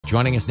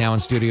Joining us now in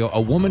studio,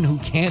 a woman who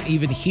can't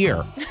even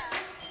hear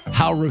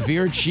how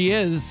revered she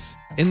is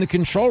in the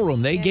control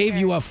room. They gave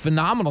you a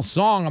phenomenal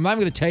song. I'm not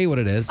even going to tell you what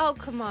it is. Oh,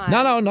 come on.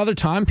 No, another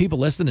time. People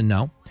listen and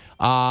know.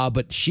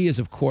 But she is,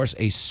 of course,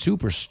 a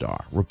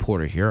superstar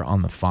reporter here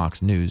on the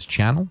Fox News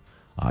channel.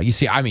 You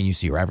see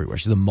her everywhere.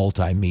 She's a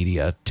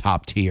multimedia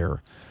top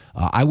tier.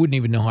 I wouldn't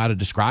even know how to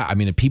describe. I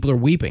mean, people are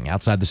weeping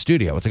outside the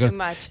studio. It's like too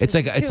much. It's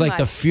like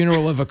the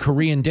funeral of a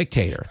Korean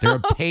dictator. There are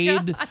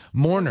paid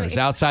mourners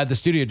Jimmy. outside the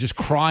studio just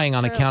crying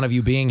on account of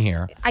you being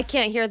here. I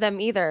can't hear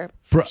them either.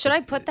 Should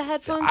I put the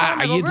headphones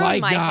on? You'd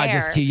like, nah,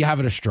 just you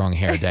having a strong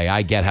hair day.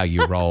 I get how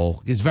you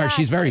roll.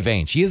 She's very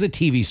vain. She is a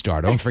TV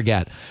star. Don't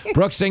forget.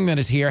 Brooke Singman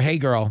is here. Hey,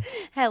 girl.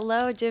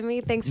 Hello,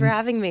 Jimmy. Thanks for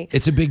having me.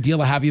 It's a big deal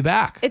to have you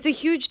back. It's a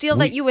huge deal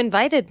that you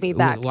invited me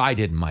back. Well, I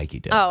didn't. Mikey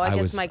did. Oh, I guess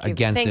was Mikey.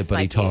 against Thanks, it, but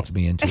Mikey. he talked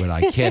me into it.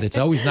 I kid. It's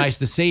always nice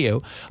to see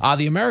you.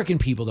 The American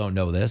people don't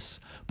know this,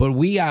 but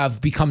we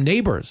have become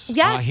neighbors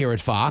here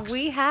at Fox.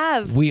 We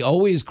have. We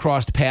always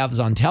crossed paths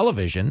on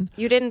television.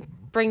 You didn't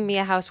bring me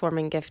a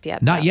housewarming gift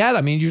yet. Not though. yet.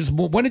 I mean,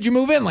 when did you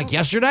move in? Like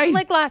yesterday?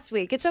 Like last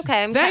week. It's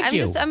okay.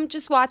 I'm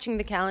just watching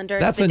the calendar.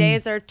 The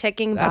days are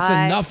ticking by. That's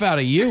enough out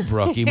of you,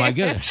 Brookie. My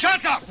goodness.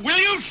 Shut up! Will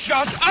you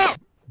shut up?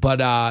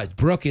 But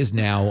Brooke is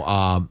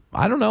now,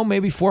 I don't know,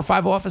 maybe 4 or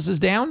 5 offices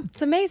down.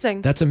 It's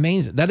amazing. That's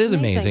amazing. That is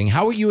amazing.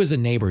 How are you as a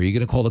neighbor? Are you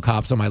going to call the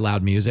cops on my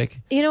loud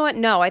music? You know what?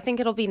 No, I think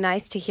it'll be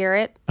nice to hear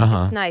it.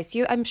 It's nice.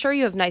 I'm sure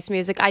you have nice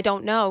music. I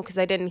don't know because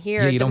I didn't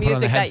hear you the don't put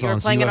on the music that you were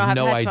headphones, so playing. you I don't have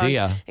have no headphones.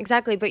 idea.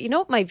 Exactly. But you know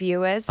what my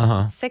view is?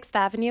 6th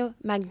Avenue,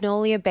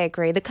 Magnolia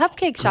Bakery, the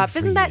cupcake shop.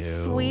 Isn't that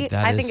sweet?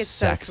 I think it's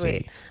sexy. so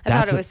sweet. I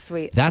thought it was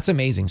sweet. That's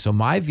amazing. So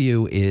my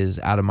view is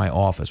out of my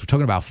office. We're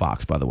talking about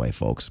Fox, by the way,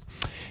 folks,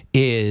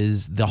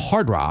 is the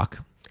Hard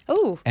Rock.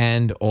 Ooh.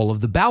 And all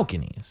of the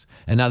balconies.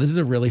 And now this is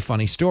a really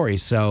funny story.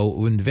 So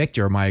when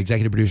Victor, my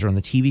executive producer on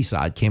the TV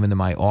side, came into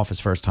my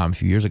office first time a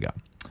few years ago,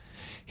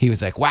 he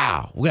was like,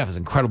 wow, we have this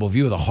incredible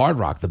view of the Hard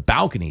Rock, the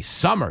balcony,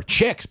 summer,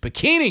 chicks,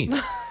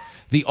 bikinis.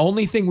 The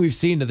only thing we've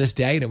seen to this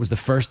day, and it was the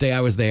first day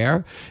I was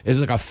there, is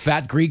like a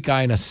fat Greek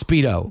guy in a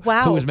Speedo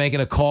who was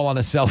making a call on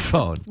a cell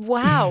phone.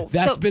 Wow.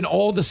 That's been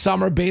all the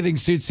summer bathing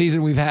suit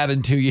season we've had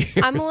in 2 years.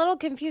 I'm a little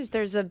confused.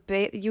 There's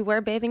you wear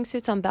bathing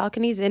suits on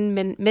balconies in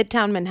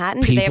Midtown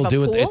Manhattan? People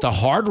do it it at the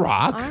Hard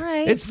Rock. All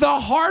right. It's the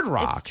Hard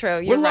Rock. It's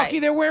true. We're lucky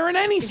they're wearing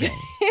anything.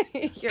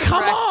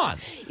 Come on.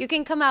 You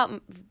can come out and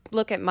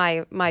look at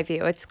my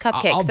view. It's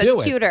cupcakes. I'll That's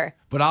do it. cuter.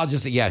 But I'll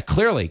just,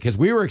 clearly, because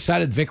we were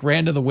excited. Vic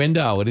ran to the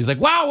window and he's like,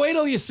 wow, wait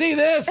till you see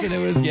this. And it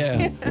was,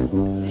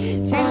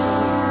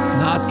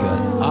 not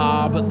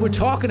good. But we're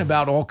talking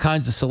about all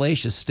kinds of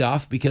salacious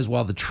stuff because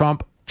while the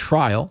Trump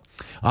trial,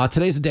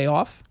 today's the day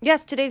off.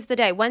 Yes, today's the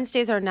day.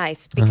 Wednesdays are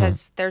nice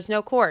because there's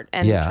no court,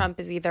 and Trump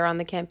is either on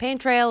the campaign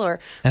trail or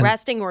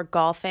resting or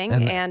golfing,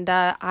 and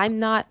I'm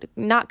not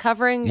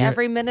covering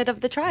every minute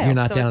of the trial. You're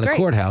not so down in the great.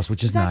 courthouse,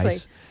 which is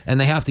nice. And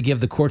they have to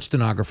give the court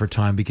stenographer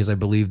time because I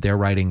believe they're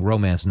writing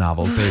romance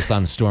novels based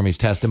on Stormy's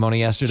testimony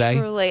yesterday.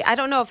 Truly, I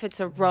don't know if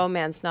it's a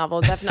romance novel.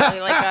 Definitely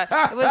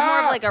it was more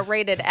of like a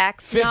rated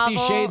X 50 novel.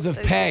 Shades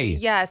of Pay.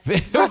 Yes,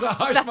 It was a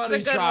hush money a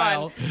good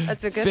trial. One.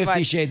 That's a good 50 one.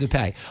 50 Shades of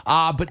Pay.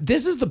 But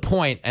this is the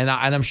point, and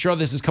I'm sure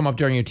this has come up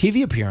during your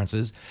TV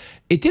appearances.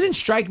 It didn't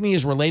strike me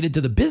as related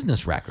to the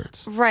business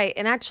records. Right.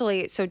 And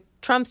actually, so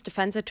Trump's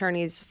defense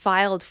attorneys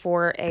filed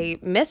for a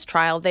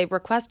mistrial. They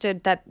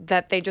requested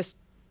that they just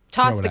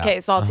toss the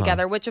case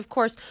altogether, which, of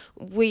course,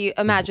 we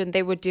imagined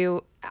they would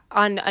do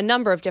on a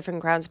number of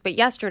different grounds. But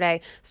yesterday,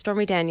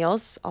 Stormy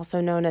Daniels,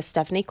 also known as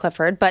Stephanie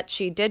Clifford, but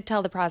she did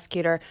tell the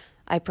prosecutor,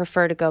 I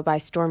prefer to go by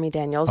Stormy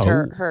Daniels,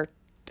 her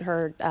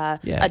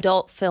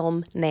adult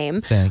film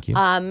name. Thank you.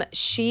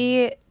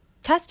 She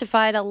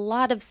testified a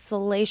lot of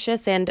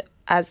salacious and,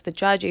 as the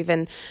judge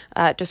even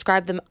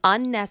described them,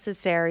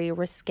 unnecessary,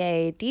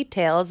 risque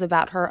details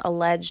about her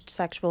alleged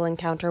sexual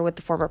encounter with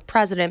the former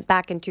president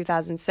back in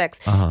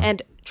 2006.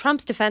 And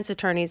Trump's defense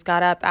attorneys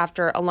got up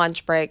after a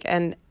lunch break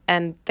and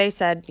they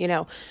said,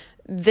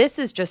 this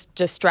is just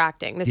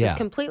distracting. This is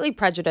completely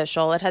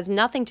prejudicial. It has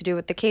nothing to do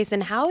with the case.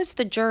 And how is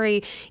the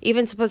jury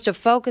even supposed to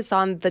focus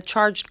on the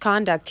charged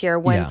conduct here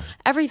when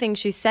everything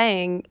she's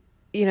saying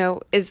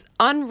is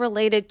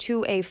unrelated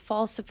to a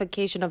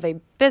falsification of a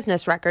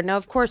business record? Now,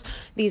 of course,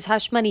 these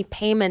hush money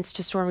payments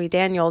to Stormy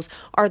Daniels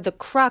are the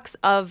crux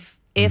of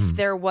if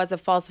there was a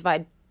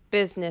falsified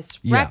business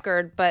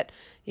record, but,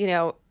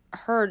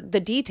 the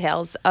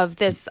details of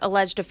this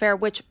alleged affair,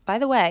 which, by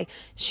the way,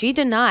 she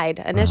denied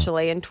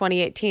initially in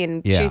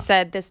 2018. She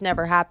said this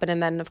never happened.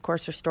 And then, of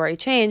course, her story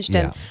changed.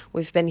 And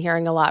we've been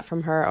hearing a lot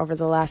from her over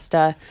the last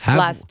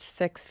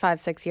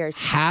 5-6 years.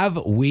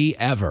 Have we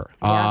ever?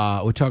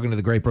 We're talking to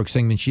the great Brooke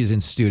Singman. She's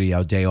in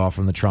studio, day off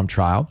from the Trump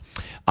trial.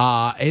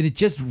 And it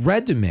just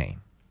read to me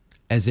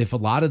as if a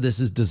lot of this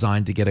is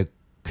designed to get a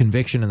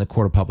conviction in the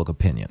court of public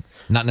opinion,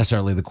 not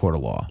necessarily the court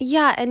of law.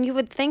 Yeah, and you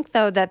would think,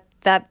 though,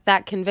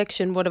 that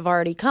conviction would have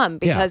already come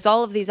because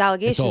all of these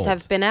allegations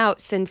have been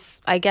out since,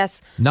 I guess,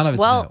 none of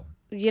it's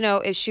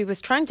new. If she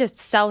was trying to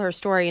sell her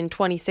story in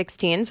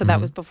 2016, so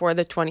that was before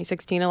the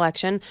 2016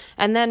 election,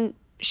 and then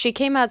she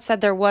came out,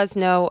 said there was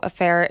no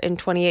affair in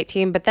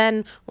 2018, but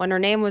then when her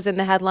name was in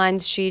the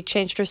headlines, she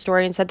changed her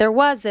story and said there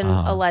was an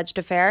alleged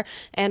affair.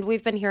 And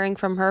we've been hearing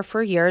from her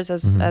for years,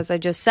 as I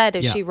just said,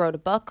 as she wrote a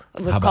book.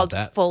 It was called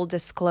Full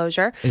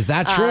Disclosure. Is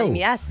that true?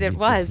 Yes, it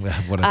was.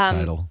 What a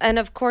title. And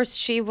of course,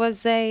 she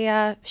is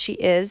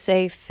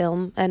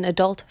an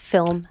adult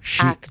film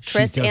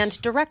actress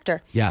and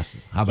director. Yes.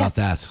 How about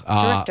that?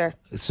 Director.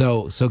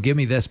 So give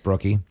me this,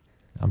 Brookie.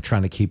 I'm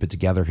trying to keep it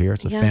together here.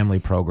 It's a family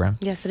program.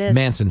 Yes, it is.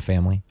 Manson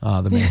family.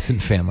 The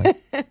Manson family.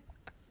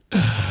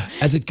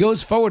 As it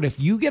goes forward, if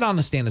you get on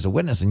the stand as a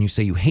witness and you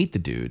say you hate the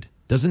dude,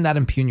 doesn't that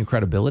impugn your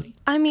credibility?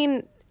 I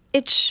mean,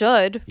 it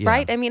should,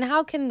 right? I mean,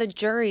 how can the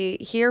jury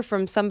hear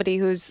from somebody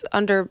who's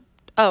under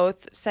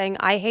oath saying,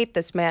 I hate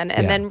this man,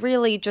 and then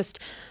really just,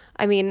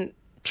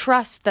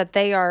 trust that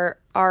they are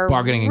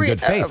bargaining in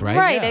good faith, right?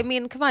 Right. Yeah. I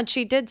mean, come on.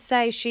 She did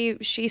say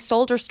she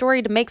sold her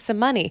story to make some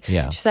money.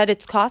 Yeah. She said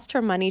it's cost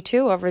her money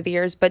too over the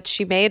years, but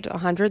she made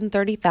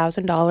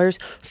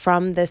 $130,000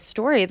 from this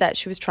story that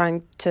she was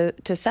trying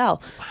to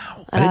sell.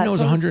 Wow. I didn't know it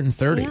was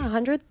 130. Yeah,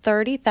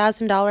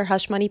 $130,000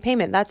 hush money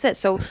payment. That's it.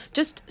 So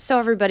just so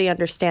everybody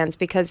understands,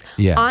 because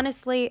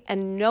honestly,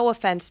 and no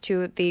offense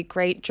to the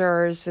great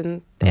jurors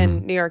in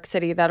New York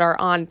City that are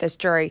on this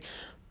jury,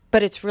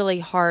 but it's really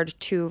hard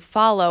to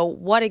follow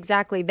what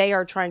exactly they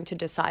are trying to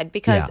decide,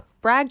 because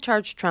Bragg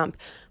charged Trump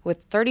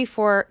with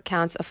 34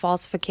 counts of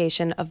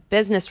falsification of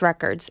business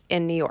records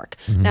in New York.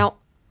 Now,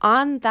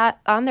 on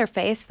their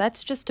face,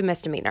 that's just a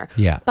misdemeanor.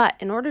 Yeah. But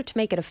in order to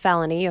make it a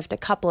felony, you have to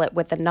couple it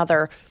with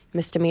another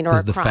misdemeanor or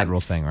crime. This is the federal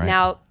thing, right?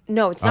 Now,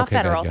 no, it's not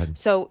federal. Go ahead.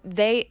 So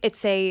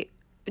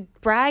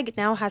Bragg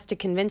now has to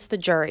convince the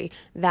jury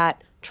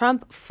that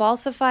Trump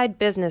falsified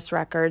business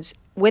records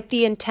with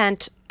the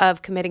intent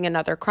of committing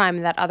another crime,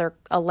 and that other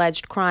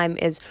alleged crime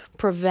is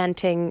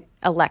preventing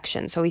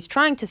elections. So he's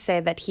trying to say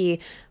that he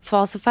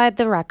falsified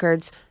the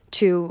records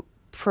to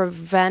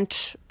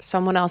prevent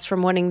someone else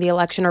from winning the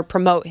election or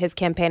promote his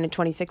campaign in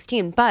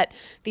 2016. But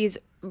these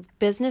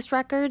business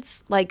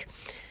records,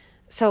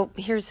 so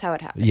here's how it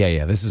happened.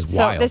 Yeah, this is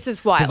wild. So this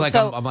is wild. 'Cause,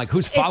 I'm like,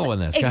 who's following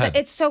this? Go ahead.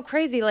 It's so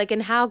crazy.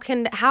 And how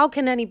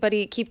can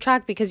anybody keep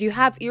track? Because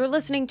you're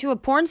listening to a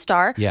porn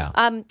star,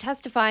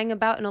 testifying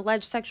about an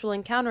alleged sexual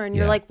encounter, and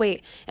you're like,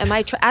 wait, am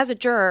I? As a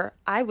juror,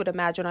 I would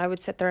imagine I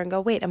would sit there and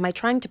go, wait, am I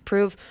trying to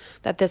prove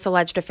that this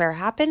alleged affair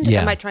happened?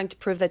 Yeah. Am I trying to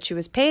prove that she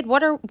was paid?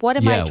 What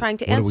am I trying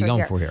to answer What are we going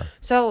here? for here?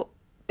 So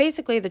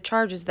basically, the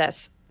charge is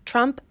this: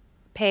 Trump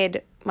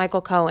paid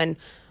Michael Cohen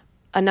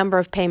a number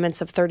of payments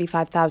of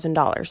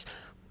 $35,000.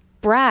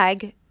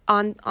 Bragg,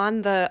 on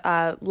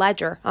the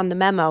ledger, on the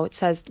memo, it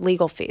says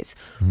legal fees.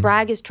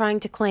 Bragg is trying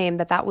to claim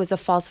that was a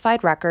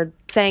falsified record,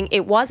 saying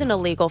it wasn't a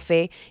legal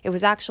fee. It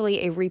was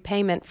actually a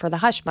repayment for the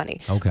hush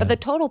money. Okay. But the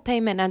total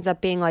payment ends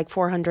up being like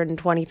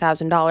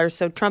 $420,000.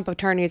 So Trump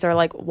attorneys are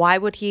like, why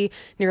would he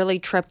nearly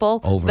triple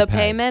the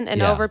payment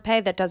and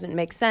overpay? That doesn't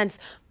make sense.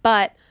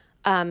 But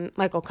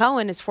Michael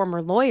Cohen, his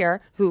former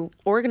lawyer who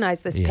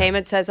organized this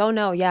payment, says, oh,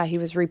 no, he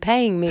was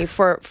repaying me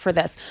for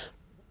this.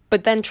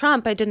 But then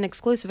Trump, I did an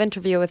exclusive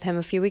interview with him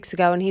a few weeks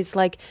ago, and he's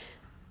like,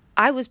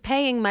 I was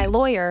paying my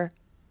lawyer,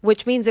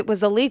 which means it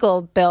was a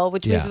legal bill,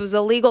 which means it was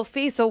a legal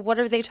fee. So what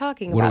are they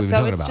talking about?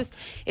 So it's just,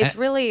 it's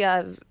really,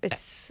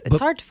 it's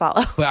hard to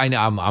follow. But I know,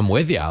 I'm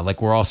with you.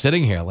 We're all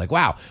sitting here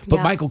wow.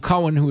 But Michael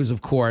Cohen, who has,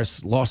 of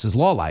course, lost his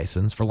law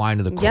license for lying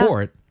to the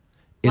court,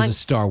 is a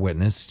star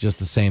witness just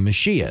the same as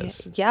she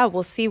is. Yeah,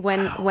 we'll see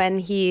when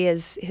he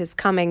is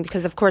coming,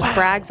 because of course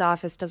Bragg's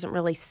office doesn't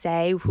really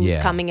say who's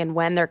coming and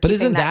when. They're But keeping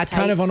isn't that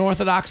kind of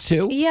unorthodox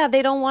too? Yeah,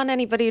 they don't want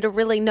anybody to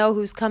really know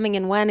who's coming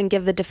and when, and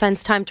give the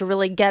defense time to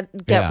really get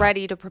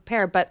ready to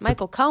prepare. But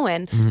Michael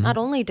Cohen, not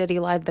only did he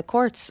lie to the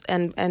courts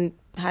and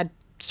had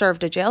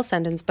served a jail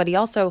sentence, but he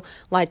also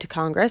lied to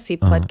Congress. He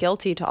pled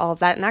guilty to all of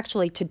that. And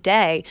actually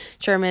today,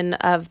 Chairman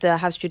of the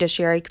House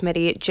Judiciary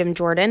Committee, Jim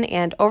Jordan,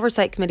 and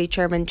Oversight Committee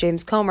Chairman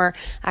James Comer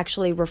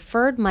actually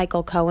referred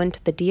Michael Cohen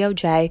to the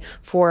DOJ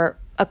for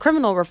a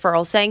criminal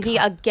referral, saying he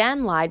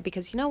again lied,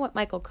 because you know what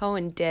Michael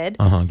Cohen did?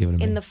 Give it to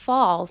me. In the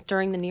fall,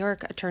 during the New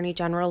York Attorney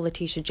General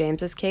Letitia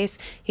James's case,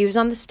 he was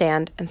on the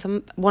stand,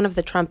 and one of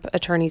the Trump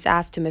attorneys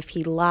asked him if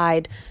he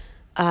lied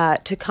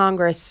to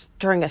Congress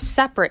during a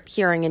separate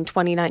hearing in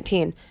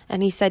 2019,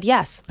 and he said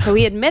yes. So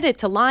he admitted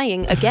to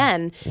lying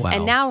again. Wow.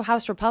 And now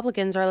House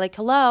Republicans are like,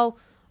 hello,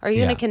 are you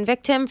going to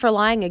convict him for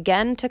lying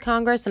again to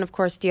Congress? And of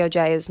course,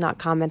 DOJ is not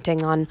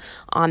commenting on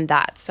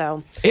that.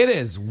 So it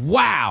is.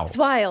 Wow. It's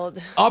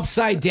wild.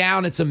 Upside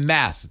down, it's a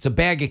mess. It's a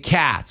bag of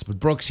cats, but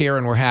Brooke's here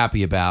and we're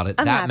happy about it.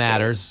 I'm that happy.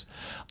 matters.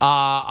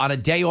 On a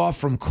day off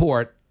from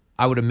court,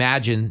 I would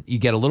imagine you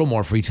get a little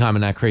more free time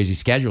in that crazy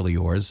schedule of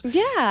yours.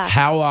 Yeah.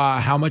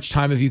 How much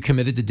time have you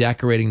committed to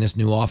decorating this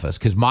new office?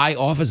 Because my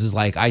office is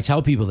I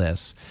tell people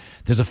this,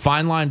 there's a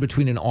fine line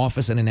between an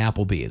office and an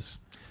Applebee's.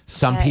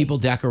 Some people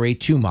decorate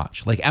too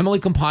much. Like Emily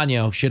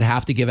Compagno should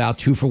have to give out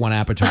 2-for-1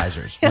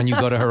 appetizers when you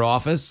go to her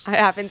office. I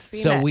haven't seen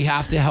it. So we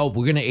have to help.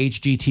 We're going to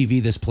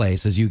HGTV this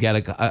place as you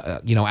get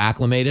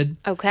acclimated.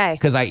 Okay.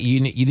 Because you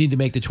need to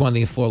make the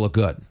 20th floor look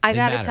good. I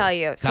got to tell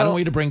you. I don't want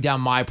you to bring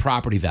down my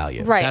property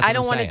value. Right. That's I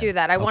don't want to do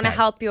that. I want to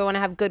help you. I want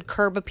to have good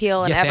curb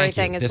appeal and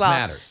everything as this well.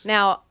 Matters.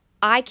 Now,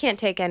 I can't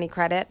take any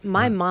credit.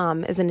 My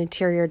mom is an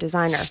interior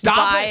designer.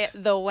 By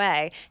the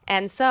way.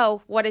 And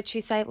so what did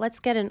she say? Let's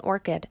get an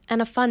orchid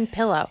and a fun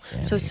pillow.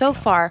 So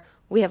far,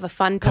 we have a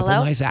fun pillow.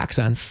 Couple nice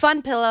accents.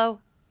 Fun pillow,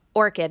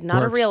 orchid,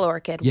 not Works. a real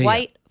orchid. Yeah,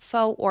 White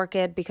faux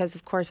orchid, because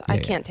of course I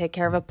can't take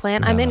care of a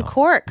plant. I'm in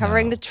court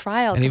covering the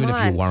trial. And Come even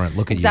on. if you weren't,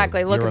 look at you.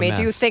 Exactly. Look You're at a me.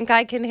 Do you mess. think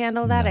I can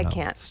handle that? I No,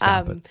 can't.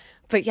 stop it.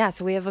 But yeah,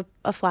 so we have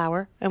a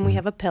flower and we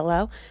have a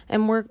pillow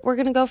and we're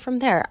gonna go from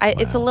there.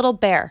 It's a little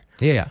bare.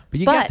 Yeah. But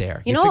you get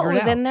there. You know what figure it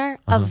was out. in there?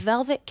 A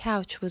velvet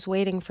couch was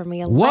waiting for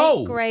me. A Whoa.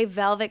 light gray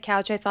velvet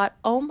couch. I thought,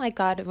 oh my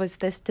God, was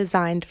this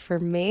designed for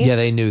me? Yeah,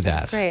 they knew that.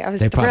 That's great. I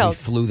was They probably thrilled.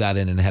 flew that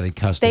in and had it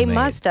custom They made.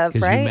 must have,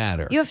 'Cause right? You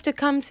matter. You have to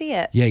come see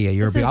it. Yeah,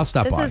 I'll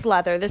stop this by. This is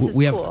leather. This is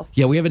we have, cool.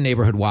 Yeah, we have a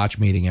neighborhood watch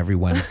meeting every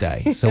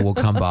Wednesday, so we'll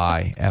come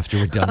by after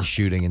we're done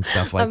shooting and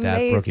stuff like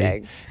that, Brookie.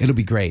 Amazing. It'll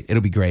be great.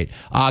 It'll be great.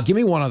 Give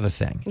me one other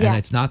thing, and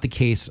it's not the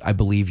case I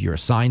believe you're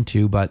assigned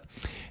to, but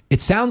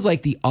it sounds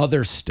like the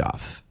other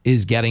stuff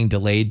is getting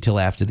delayed till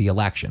after the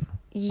election.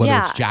 Whether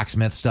it's Jack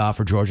Smith stuff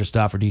or Georgia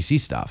stuff or DC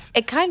stuff.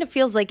 It kind of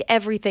feels like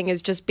everything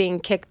is just being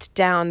kicked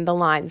down the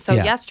line. So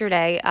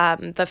yesterday,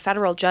 the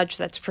federal judge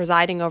that's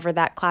presiding over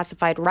that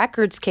classified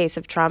records case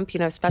of Trump,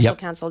 special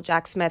counsel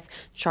Jack Smith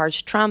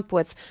charged Trump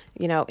with,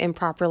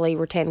 improperly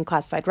retaining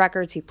classified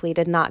records. He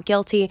pleaded not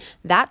guilty.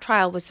 That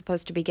trial was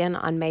supposed to begin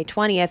on May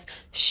 20th.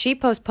 She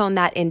postponed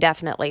that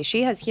indefinitely.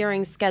 She has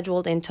hearings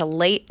scheduled into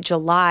late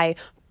July,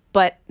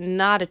 but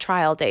not a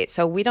trial date.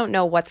 So we don't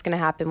know what's going to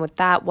happen with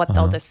that, what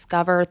they'll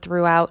discover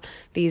throughout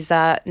these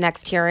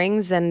next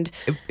hearings. And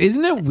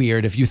isn't it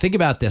weird if you think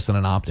about this on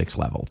an optics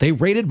level? They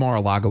raided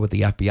Mar-a-Lago with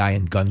the FBI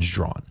and guns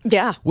drawn.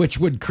 Yeah. Which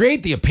would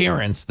create the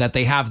appearance that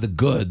they have the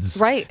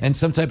goods. Right. And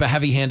some type of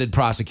heavy-handed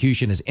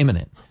prosecution is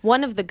imminent.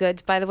 One of the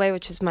goods, by the way,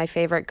 which is my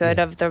favorite good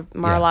of the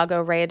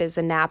Mar-a-Lago raid, is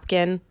a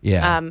napkin.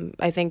 Yeah.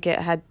 I think it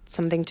had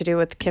something to do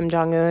with Kim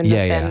Jong-un. It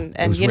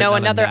And was written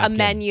on another napkin.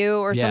 menu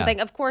or something.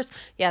 Of course,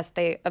 yes,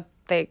 they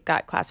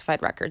got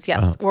classified records.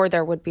 Yes, or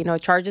there would be no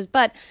charges.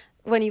 But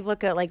when you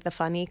look at like the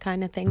funny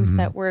kind of things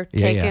that were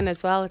taken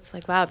as well, it's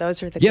like, wow,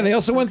 those are the Yeah, they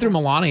also went through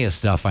Melania's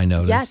stuff, I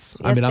noticed. Yes,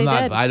 I mean, they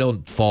did. I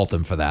don't fault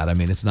them for that. I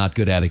mean, it's not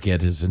good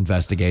etiquette as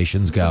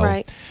investigations go.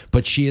 Right.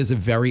 But she is a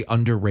very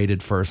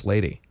underrated first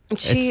lady.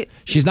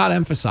 She's not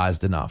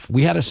emphasized enough.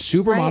 We had a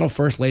supermodel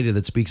first lady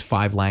that speaks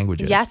 5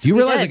 languages. Yes, Do you we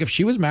realize did. like if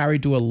she was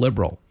married to a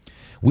liberal,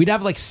 we'd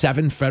have like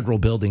 7 federal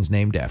buildings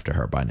named after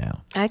her by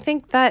now. I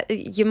think that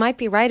you might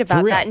be right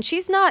about real. that. And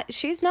she's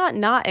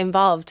not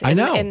involved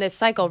in this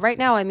cycle right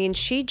now. I mean,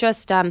 she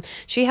just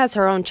she has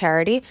her own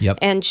charity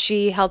and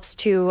she helps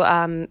to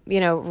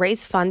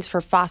raise funds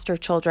for foster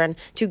children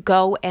to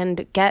go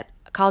and get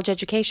college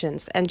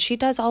educations. And she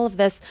does all of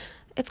this.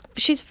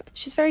 She's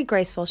very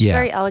graceful. She's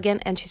very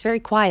elegant, and she's very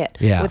quiet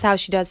with how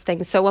she does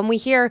things. So when we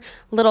hear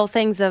little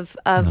things of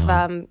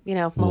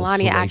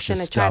Melania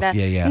action, I try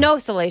to no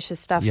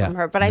salacious stuff from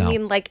her. But I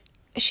mean, like,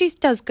 she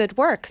does good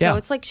work. So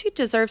it's like she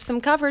deserves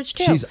some coverage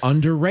too. She's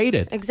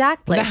underrated.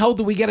 Exactly. When the hell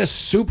do we get a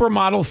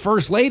supermodel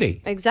first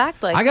lady?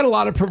 Exactly. I got a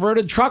lot of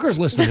perverted truckers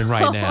listening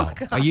right now.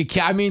 God. Are you?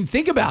 I mean,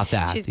 think about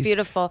that. She's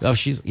beautiful. Oh,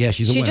 she's a winner.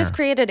 She just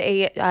created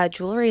a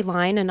jewelry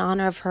line in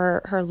honor of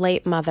her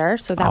late mother.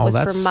 So that was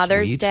for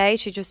Mother's sweet. Day.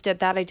 She just did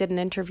that. I did an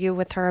interview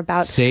with her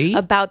about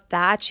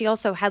that. She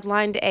also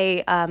headlined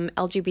a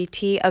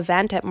LGBT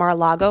event at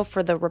Mar-a-Lago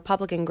for the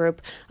Republican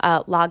group,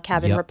 Log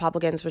Cabin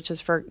Republicans, which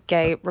is for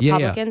gay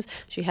Republicans.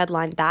 She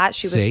headlined that.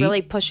 She was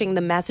really pushing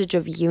the message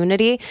of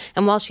unity.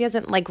 And while she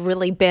hasn't like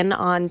really been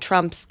on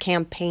Trump's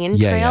campaign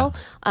trail,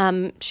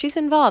 she's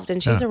involved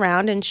and she's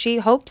around and she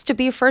hopes to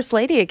be first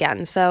lady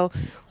again. So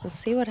we'll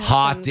see what happens.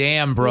 Hot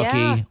damn, Brookie.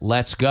 Yeah.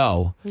 Let's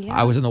go. Yeah.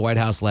 I was in the White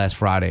House last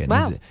Friday.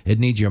 It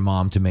needs your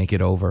mom to make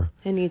it over.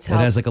 It needs help.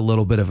 It has like a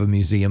little bit of a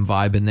museum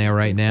vibe in there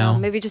right now. So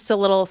maybe just a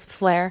little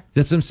flair.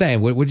 That's what I'm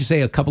saying. Would you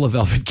say a couple of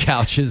velvet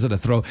couches and a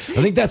throw?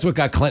 I think that's what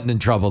got Clinton in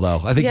trouble,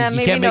 though. I think you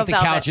maybe can't make no the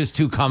velvet. couches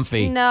too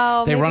comfy.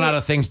 No, They run maybe- out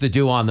of things to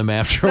do on them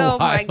after a Oh while.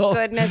 my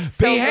goodness.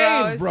 So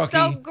Behave, gross.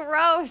 Brookie. So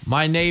gross.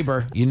 My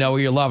neighbor, you know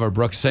you love her,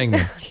 Brooke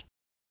Singman.